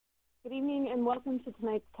Good evening and welcome to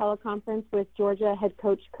tonight's teleconference with Georgia head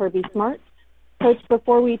coach Kirby Smart. Coach,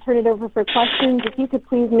 before we turn it over for questions, if you could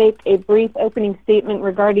please make a brief opening statement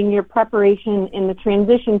regarding your preparation in the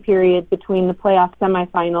transition period between the playoff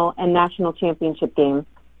semifinal and national championship game.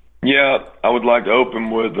 Yeah, I would like to open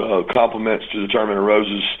with compliments to the Tournament of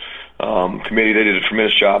Roses committee. They did a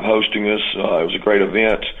tremendous job hosting us. It was a great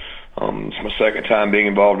event. It's my second time being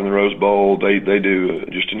involved in the Rose Bowl. They do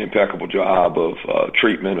just an impeccable job of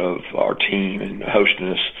treatment of our team and hosting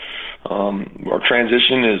us. Our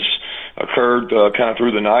transition has occurred kind of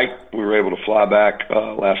through the night. We were able to fly back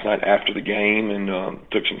last night after the game and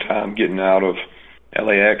took some time getting out of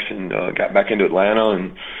LAX and got back into Atlanta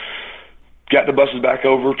and got the buses back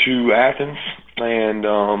over to Athens and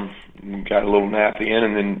got a little nap in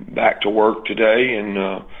and then back to work today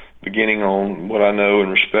and beginning on what I know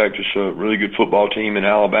and respect is a really good football team in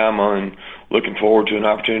Alabama and looking forward to an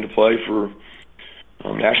opportunity to play for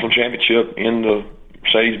national championship in the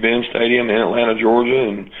Mercedes-Benz Stadium in Atlanta, Georgia.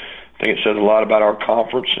 And I think it says a lot about our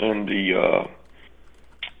conference and the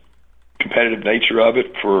competitive nature of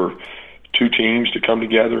it for two teams to come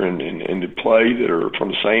together and to play that are from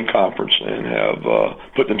the same conference and have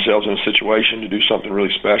put themselves in a situation to do something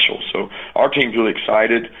really special. So our team's really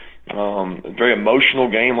excited. A very emotional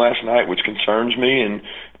game last night, which concerns me, and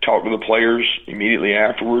talked to the players immediately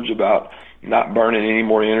afterwards about not burning any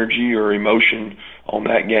more energy or emotion on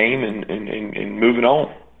that game and moving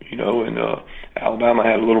on. You know, and Alabama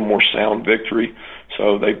had a little more sound victory,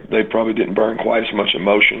 so they probably didn't burn quite as much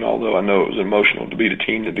emotion, although I know it was emotional to beat a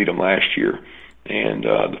team that beat them last year. And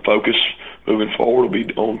the focus moving forward will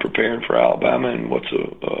be on preparing for Alabama and what's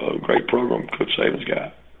a great program Coach Saban's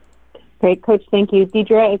got. Great, Coach. Thank you.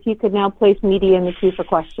 Deidre, if you could now place media in the queue for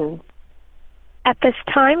questions. At this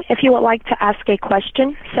time, if you would like to ask a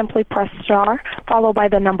question, simply press star, followed by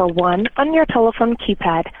the number 1 on your telephone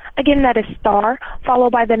keypad. Again, that is star,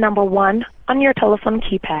 followed by the number 1 on your telephone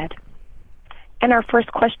keypad. And our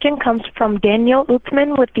first question comes from Daniel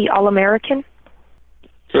Uthman with the All-American.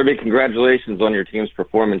 Kirby, congratulations on your team's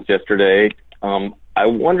performance yesterday. I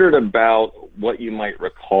wondered about what you might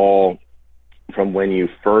recall from when you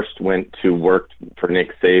first went to work for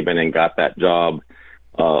Nick Saban and got that job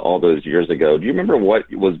all those years ago. Do you remember what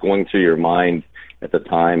was going through your mind at the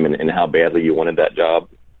time and how badly you wanted that job?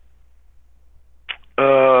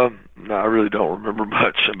 No, I really don't remember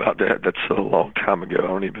much about that. That's a long time ago. I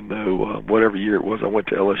don't even know whatever year it was. I went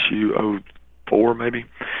to LSU 04 maybe.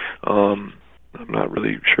 I'm not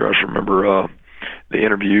really sure. I just remember the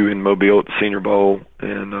interview in Mobile at the Senior Bowl,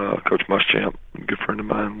 and Coach Muschamp, a good friend of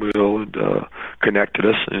mine, Will, had connected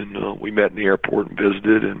us, and we met in the airport and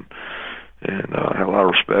visited, and I had a lot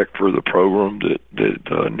of respect for the program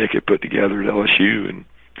that Nick had put together at LSU. And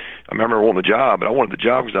I remember wanting the job, but I wanted the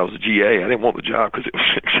job because I was a GA. I didn't want the job because it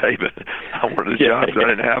was Nick Saban. I wanted the job because I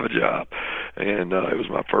didn't have a job, and it was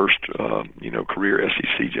my first, career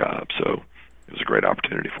SEC job. So it was a great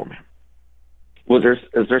opportunity for me.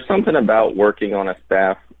 Is there something about working on a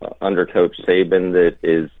staff under Coach Saban that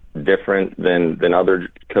is different than other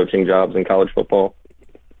coaching jobs in college football?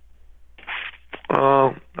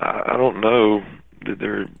 I don't know that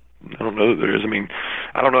there. I don't know that there is. I mean,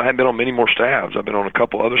 I don't know. I haven't been on many more staffs. I've been on a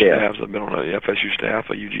couple other staffs. I've been on a FSU staff,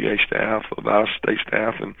 a UGA staff, a Valdosta State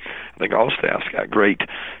staff, and I think all staffs got great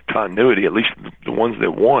continuity. At least the ones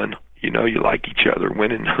that won. You know, you like each other.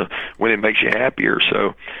 Winning makes you happier.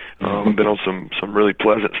 So I've been on some really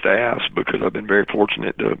pleasant staffs because I've been very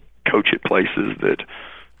fortunate to coach at places that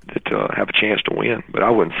have a chance to win. But I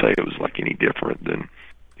wouldn't say it was like any different than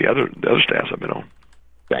the other staffs I've been on.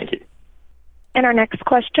 Thank you. And our next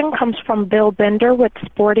question comes from Bill Bender with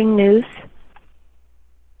Sporting News.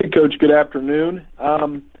 Hey, Coach. Good afternoon.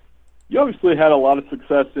 You obviously had a lot of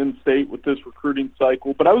success in state with this recruiting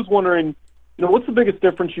cycle, but I was wondering, what's the biggest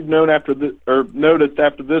difference you've noticed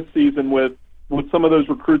after this season with some of those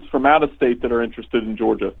recruits from out of state that are interested in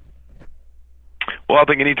Georgia? Well, I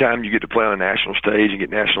think anytime you get to play on a national stage and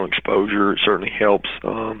get national exposure, it certainly helps.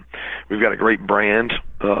 We've got a great brand.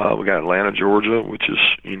 We got Atlanta, Georgia, which is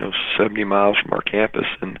 70 miles from our campus,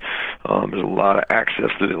 and there's a lot of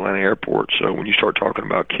access to the Atlanta airport. So when you start talking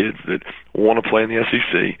about kids that want to play in the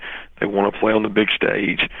SEC, they want to play on the big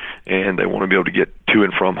stage, and they want to be able to get to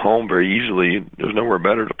and from home very easily, there's nowhere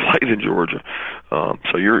better to play than Georgia.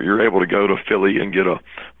 So you're able to go to Philly and get a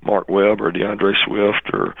Mark Webb or a DeAndre Swift,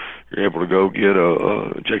 or you're able to go get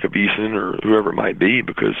a Jacob Eason or whoever it might be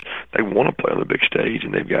because they want to play on the big stage,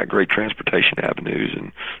 and they've got great transportation avenues,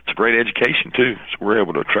 and it's a great education too. So we're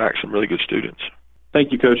able to attract some really good students.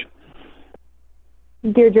 Thank you, Coach.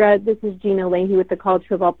 Deirdre, this is Gina Leahy with the College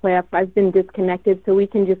Football Playoff. I've been disconnected, so we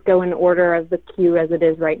can just go in order of the queue as it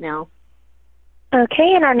is right now.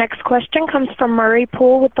 Okay, and our next question comes from Murray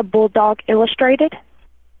Poole with the Bulldog Illustrated.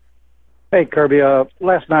 Hey, Kirby,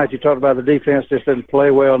 last night you talked about the defense just didn't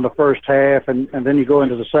play well in the first half, and then you go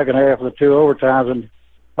into the second half of the two overtimes and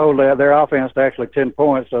hold their offense to actually 10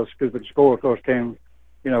 points. So stupid score, of course, came,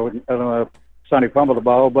 Sonny fumbled the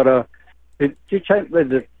ball. But did you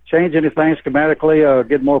change anything schematically,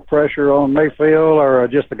 get more pressure on Mayfield, or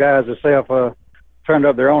just the guys themselves turned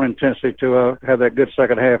up their own intensity to have that good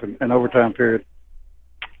second half and overtime period?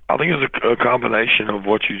 I think it's a combination of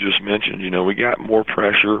what you just mentioned. We got more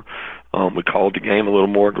pressure. We called the game a little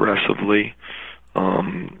more aggressively.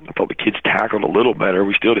 I thought the kids tackled a little better.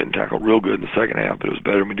 We still didn't tackle real good in the second half, but it was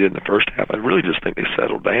better than we did in the first half. I really just think they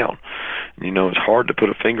settled down. It's hard to put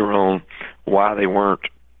a finger on why they weren't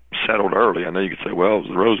settled early. I know you could say, well, it was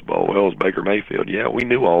the Rose Bowl. Well, it was Baker Mayfield. Yeah, we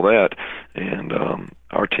knew all that. And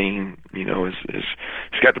our team, is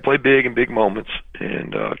got to play big in big moments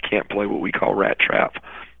and can't play what we call rat trap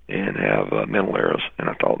and have mental errors. And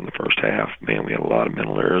I thought in the first half, man, we had a lot of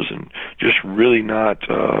mental errors and just really not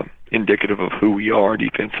indicative of who we are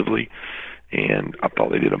defensively. And I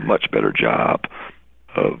thought they did a much better job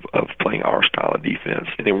of playing our style of defense.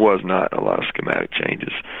 And it was not a lot of schematic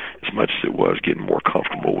changes as much as it was getting more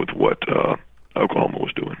comfortable with what Oklahoma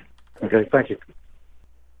was doing. Okay, thank you.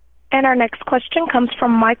 And our next question comes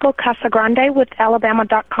from Michael Casagrande with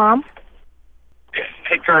Alabama.com.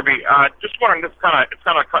 Hey Kirby, just wondering, it's kind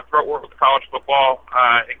of cutthroat work with college football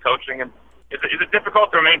and coaching, and is it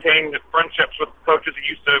difficult to maintain friendships with coaches you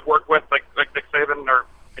used to work with, like Nick Saban or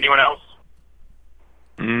anyone else?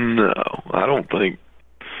 No, I don't think.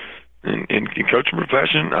 In coaching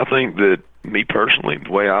profession, I think that me personally,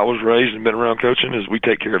 the way I was raised and been around coaching is we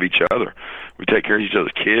take care of each other. We take care of each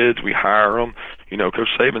other's kids. We hire them. Coach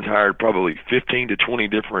Saban's hired probably 15 to 20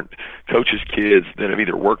 different coaches' kids that have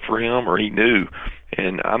either worked for him or he knew.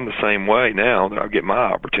 And I'm the same way now that I get my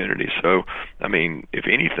opportunity. So, if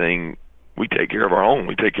anything, we take care of our own.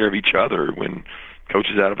 We take care of each other. When Coach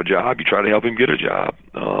is out of a job, you try to help him get a job.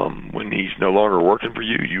 When he's no longer working for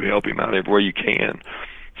you, you help him out everywhere you can.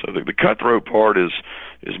 So the cutthroat part is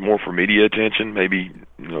more for media attention. Maybe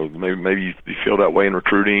maybe you feel that way in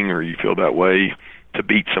recruiting, or you feel that way to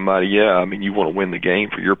beat somebody. Yeah, you want to win the game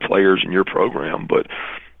for your players and your program, but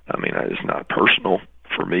it's not personal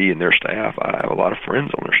for me and their staff. I have a lot of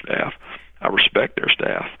friends on their staff. I respect their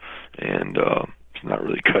staff, and it's not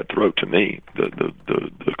really cutthroat to me.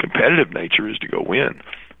 The competitive nature is to go win,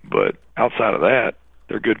 but outside of that,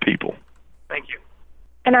 they're good people. Thank you.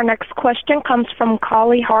 And our next question comes from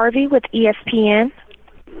Collie Harvey with ESPN.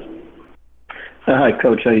 Hi,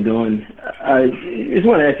 Coach. How you doing? I just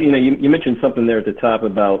want to ask you mentioned something there at the top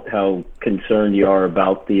about how concerned you are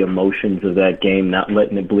about the emotions of that game, not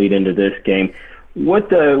letting it bleed into this game.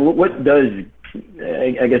 What does,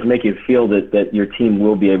 I guess, make you feel that your team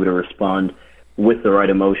will be able to respond with the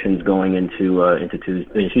right emotions going into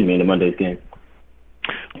Monday's game?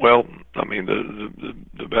 Well,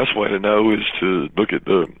 the best way to know is to look at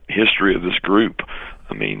the history of this group.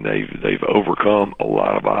 They've overcome a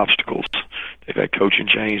lot of obstacles. They've had coaching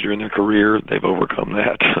change during their career. They've overcome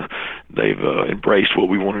that. They've embraced what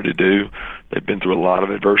we wanted to do. They've been through a lot of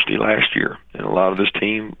adversity last year, and a lot of this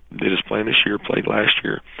team that is playing this year played last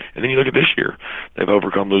year. And then you look at this year. They've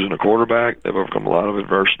overcome losing a quarterback. They've overcome a lot of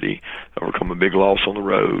adversity. Overcome a big loss on the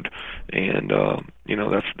road, and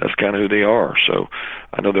that's kind of who they are. So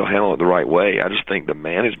I know they'll handle it the right way. I just think the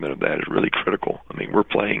management of that is really critical. We're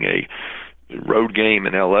playing a road game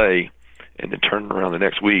in L.A. and then turning around the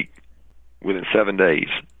next week within 7 days.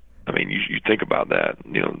 You think about that.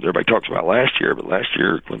 Everybody talks about last year, but last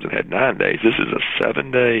year Clemson had 9 days. This is a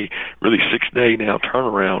 7-day, really 6-day now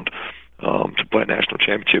turnaround to play a national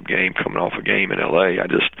championship game coming off a game in L.A.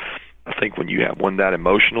 I think when you have one that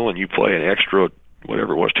emotional and you play an extra,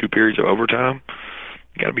 whatever it was, 2 periods of overtime,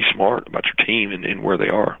 you got to be smart about your team and where they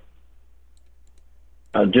are.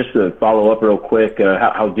 Just to follow up real quick,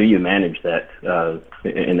 how do you manage that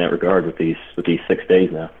in that regard with these 6 days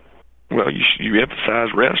now? Well, you emphasize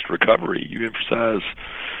rest, recovery. You emphasize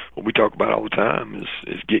what we talk about all the time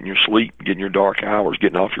is getting your sleep, getting your dark hours,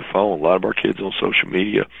 getting off your phone. A lot of our kids on social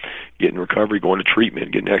media, getting recovery, going to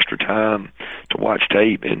treatment, getting extra time to watch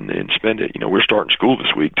tape and spend it. We're starting school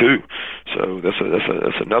this week too, so that's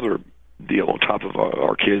another deal on top of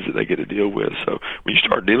our kids that they get to deal with. So when you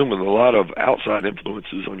start dealing with a lot of outside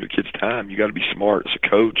influences on your kids' time, you got to be smart as a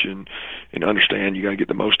coach and understand you got to get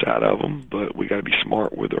the most out of them, but we got to be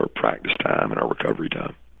smart with our practice time and our recovery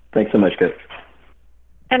time. Thanks so much, Coach.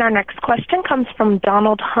 And our next question comes from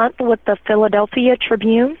Donald Hunt with the Philadelphia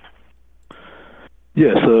Tribune.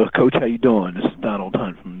 Yes, Coach, how you doing? This is Donald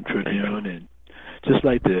Hunt from Tribune, and just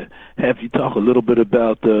like to have you talk a little bit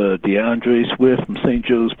about DeAndre Swift from St.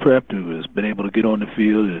 Joe's Prep, who has been able to get on the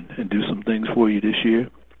field and do some things for you this year.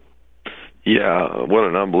 Yeah, what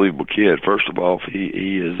an unbelievable kid. First of all,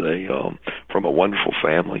 he is from a wonderful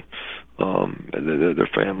family. Their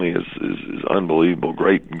family is unbelievable.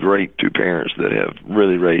 Great two parents that have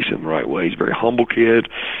really raised him the right way. He's a very humble kid.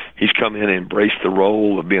 He's come in and embraced the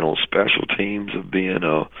role of being on special teams, of being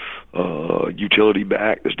a utility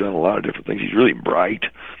back that's done a lot of different things. He's really bright.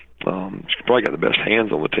 He's probably got the best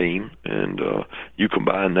hands on the team, and you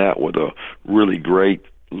combine that with a really great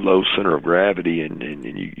low center of gravity, and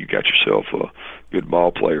you got yourself a good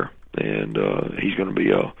ball player. And he's going to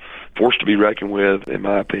be a force to be reckoned with, in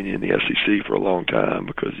my opinion, in the SEC for a long time,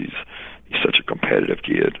 because he's such a competitive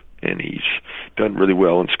kid, and he's done really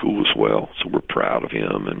well in school as well. So we're proud of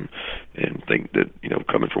him, and think that,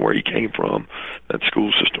 coming from where he came from, that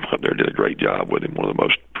school system up there did a great job with him. One of the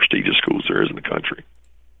most prestigious schools there is in the country.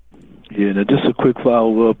 Yeah, now just a quick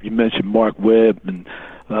follow-up. You mentioned Mark Webb, and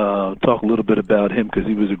talk a little bit about him, because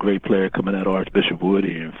he was a great player coming out of Archbishop Wood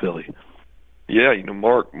here in Philly. Yeah,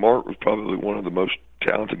 Mark was probably one of the most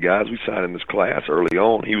talented guys we signed in this class early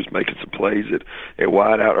on. He was making some plays at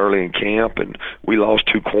wide out early in camp, and we lost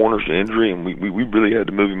 2 corners to injury, and we really had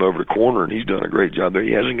to move him over to corner, and he's done a great job there.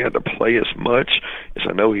 He hasn't got to play as much as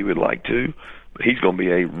I know he would like to, but he's going to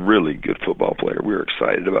be a really good football player. We're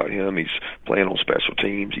excited about him. He's playing on special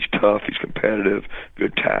teams. He's tough. He's competitive,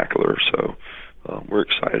 good tackler, so we're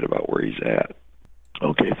excited about where he's at.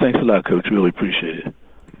 Okay, thanks a lot, Coach. Really appreciate it.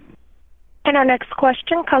 And our next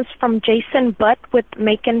question comes from Jason Butt with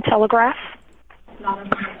Macon Telegraph.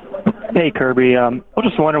 Hey, Kirby. I was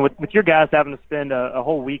just wondering, with your guys having to spend a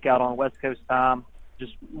whole week out on West Coast time,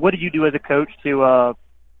 just what do you do as a coach to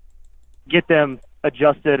get them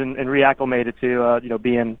adjusted and reacclimated to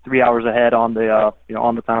being 3 hours ahead on the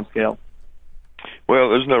on the time scale? Well,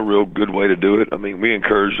 there's no real good way to do it. I mean, we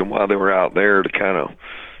encouraged them while they were out there to kind of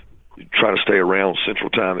try to stay around Central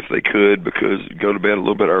Time if they could, because go to bed a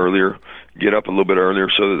little bit earlier, get up a little bit earlier,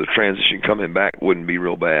 so that the transition coming back wouldn't be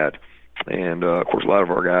real bad. And, of course, a lot of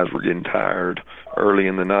our guys were getting tired early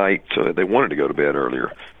in the night, so they wanted to go to bed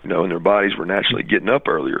earlier, and their bodies were naturally getting up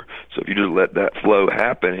earlier. So if you just let that flow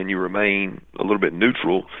happen and you remain a little bit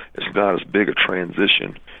neutral, it's not as big a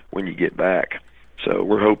transition when you get back. So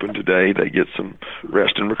we're hoping today they get some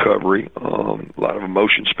rest and recovery. A lot of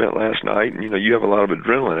emotion spent last night, and you have a lot of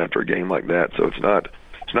adrenaline after a game like that. So it's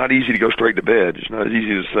not easy to go straight to bed. It's not as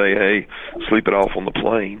easy to say, hey, sleep it off on the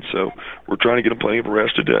plane. So we're trying to get them plenty of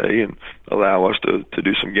rest today and allow us to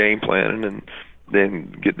do some game planning, and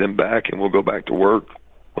then get them back, and we'll go back to work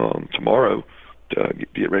tomorrow to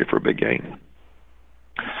get ready for a big game.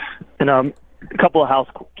 And a couple of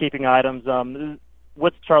housekeeping items.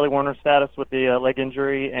 What's Charlie Warner's status with the leg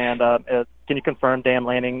injury, and can you confirm Dan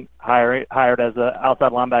Lanning hired as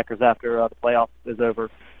outside linebackers after the playoff is over?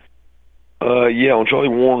 Yeah, on Charlie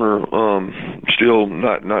Warner, still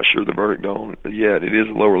not sure the verdict on it yet. It is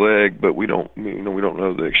a lower leg, but we don't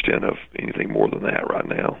know the extent of anything more than that right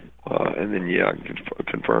now. And then I can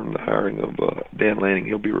confirm the hiring of Dan Lanning.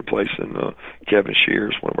 He'll be replacing Kevin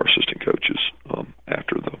Shears, one of our assistant coaches,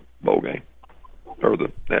 after the bowl game or the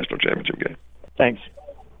national championship game. Thanks.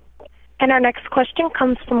 And our next question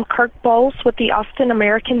comes from Kirk Bowles with the Austin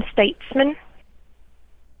American-Statesman.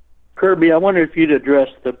 Kirby, I wonder if you'd address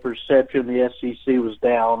the perception the SEC was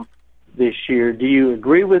down this year. Do you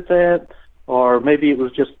agree with that, or maybe it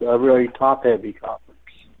was just a really top-heavy conference?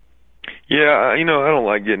 Yeah, I don't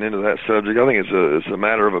like getting into that subject. I think it's a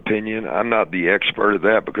matter of opinion. I'm not the expert at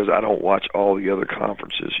that because I don't watch all the other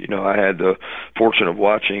conferences. I had the fortune of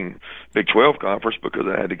watching Big 12 conference because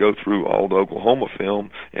I had to go through all the Oklahoma film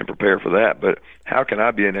and prepare for that. But how can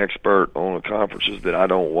I be an expert on the conferences that I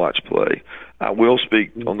don't watch play? I will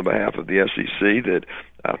speak on the behalf of the SEC that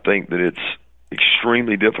I think that it's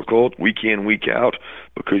extremely difficult week in, week out,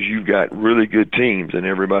 because you've got really good teams, and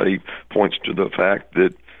everybody points to the fact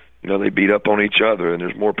that they beat up on each other, and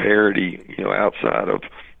there's more parity, outside of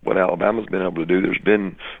what Alabama's been able to do. There's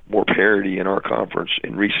been more parity in our conference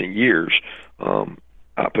in recent years.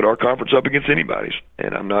 I put our conference up against anybody's,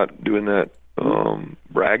 and I'm not doing that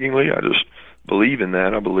braggingly. I just believe in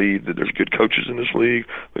that. I believe that there's good coaches in this league.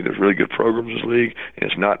 I think there's really good programs in this league,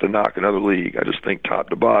 and it's not to knock another league. I just think top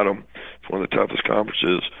to bottom, it's one of the toughest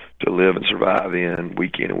conferences to live and survive in and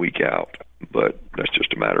week out. But that's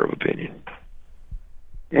just a matter of opinion.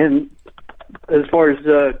 And as far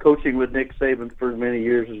as coaching with Nick Saban for as many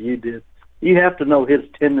years as you did, you have to know his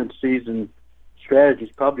tendencies and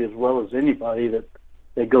strategies probably as well as anybody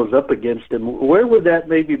that goes up against him. Where would that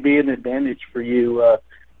maybe be an advantage for you,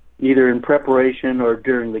 either in preparation or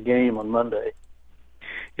during the game on Monday?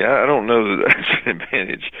 Yeah, I don't know that that's an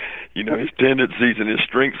advantage. You know, his tendencies and his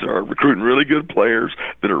strengths are recruiting really good players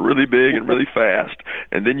that are really big and really fast,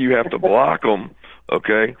 and then you have to block them,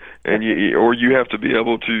 okay? And you have to be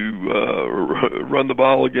able to run the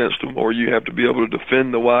ball against them, or you have to be able to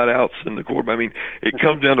defend the wideouts in the quarterback. I mean, it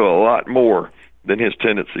comes down to a lot more than his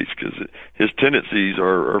tendencies, because his tendencies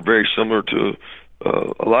are very similar to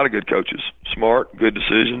a lot of good coaches. Smart, good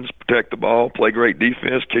decisions, protect the ball, play great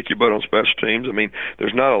defense, kick your butt on special teams. I mean,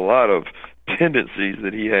 there's not a lot of tendencies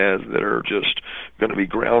that he has that are just going to be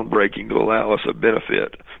groundbreaking to allow us a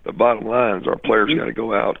benefit. The bottom line is our players got to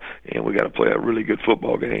go out and we got to play a really good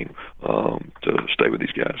football game to stay with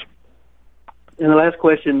these guys. And the last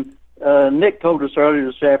question, Nick told us earlier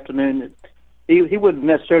this afternoon that he wouldn't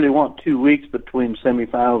necessarily want 2 weeks between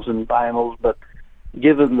semifinals and finals, but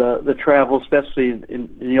given the travel, especially in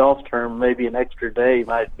the off term, maybe an extra day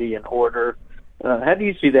might be in order. How do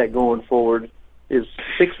you see that going forward? Is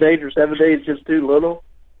 6 days or 7 days just too little?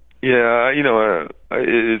 Yeah, you know,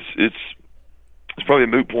 it's probably a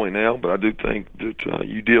moot point now, but I do think that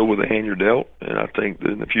you deal with the hand you're dealt, and I think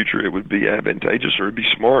that in the future it would be advantageous or it'd be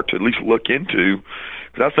smart to at least look into,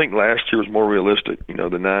 because I think last year was more realistic. You know,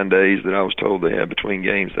 the 9 days that I was told they had between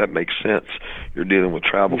games, that makes sense. You're dealing with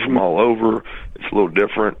travel from all over. It's a little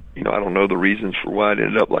different. You know, I don't know the reasons for why it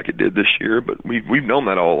ended up like it did this year, but we've known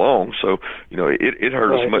that all along. So, you know, it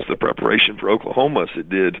hurt as much the preparation for Oklahoma as it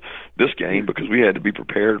did this game, because we had to be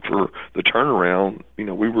prepared for the turnaround. You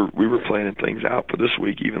know, we were planning things out for this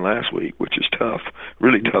week, even last week, which is tough,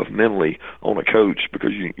 really tough mentally on a coach,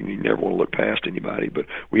 because you never want to look past anybody. But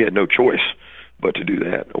we had no choice but to do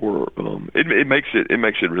that, or it makes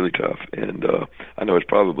it really tough. And I know it's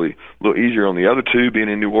probably a little easier on the other two being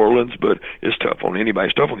in New Orleans, but it's tough on anybody.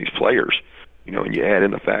 It's tough on these players, you know. And you add in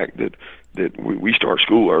the fact that we start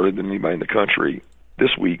school earlier than anybody in the country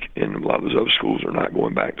this week, and a lot of those other schools are not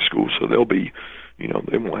going back to school, so they'll be, you know,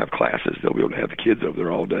 they won't have classes. They'll be able to have the kids over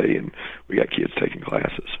there all day, and we got kids taking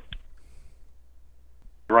classes.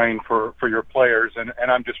 Drain for your players, and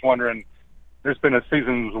I'm just wondering, there's been a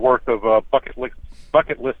season's worth of bucket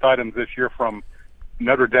list items this year, from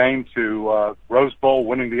Notre Dame to Rose Bowl,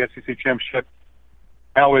 winning the SEC championship.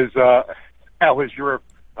 How is your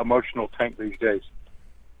emotional tank these days?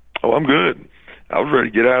 Oh, I'm good. I was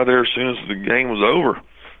ready to get out of there as soon as the game was over.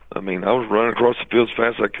 I mean, I was running across the field as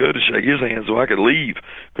fast as I could to shake his hand so I could leave,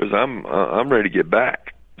 because I'm ready to get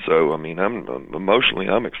back. So, I mean,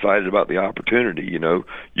 I'm excited about the opportunity. You know,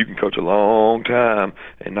 you can coach a long time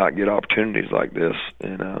and not get opportunities like this.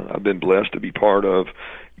 And I've been blessed to be part of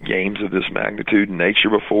games of this magnitude and nature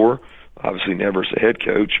before. Obviously never as a head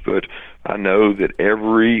coach, but I know that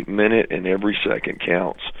every minute and every second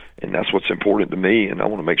counts. And that's what's important to me. And I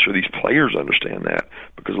want to make sure these players understand that,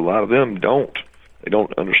 because a lot of them don't. They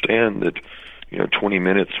don't understand that, you know, 20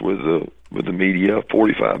 minutes with the media,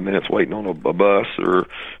 45 minutes waiting on a bus, or,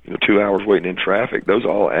 you know, 2 hours waiting in traffic. Those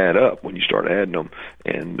all add up when you start adding them,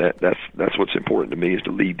 and that's what's important to me, is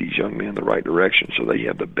to lead these young men in the right direction so they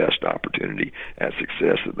have the best opportunity at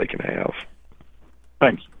success that they can have.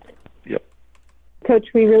 Thanks. Yep. Coach,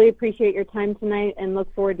 we really appreciate your time tonight and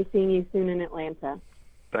look forward to seeing you soon in Atlanta.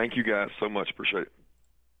 Thank you guys so much. Appreciate it.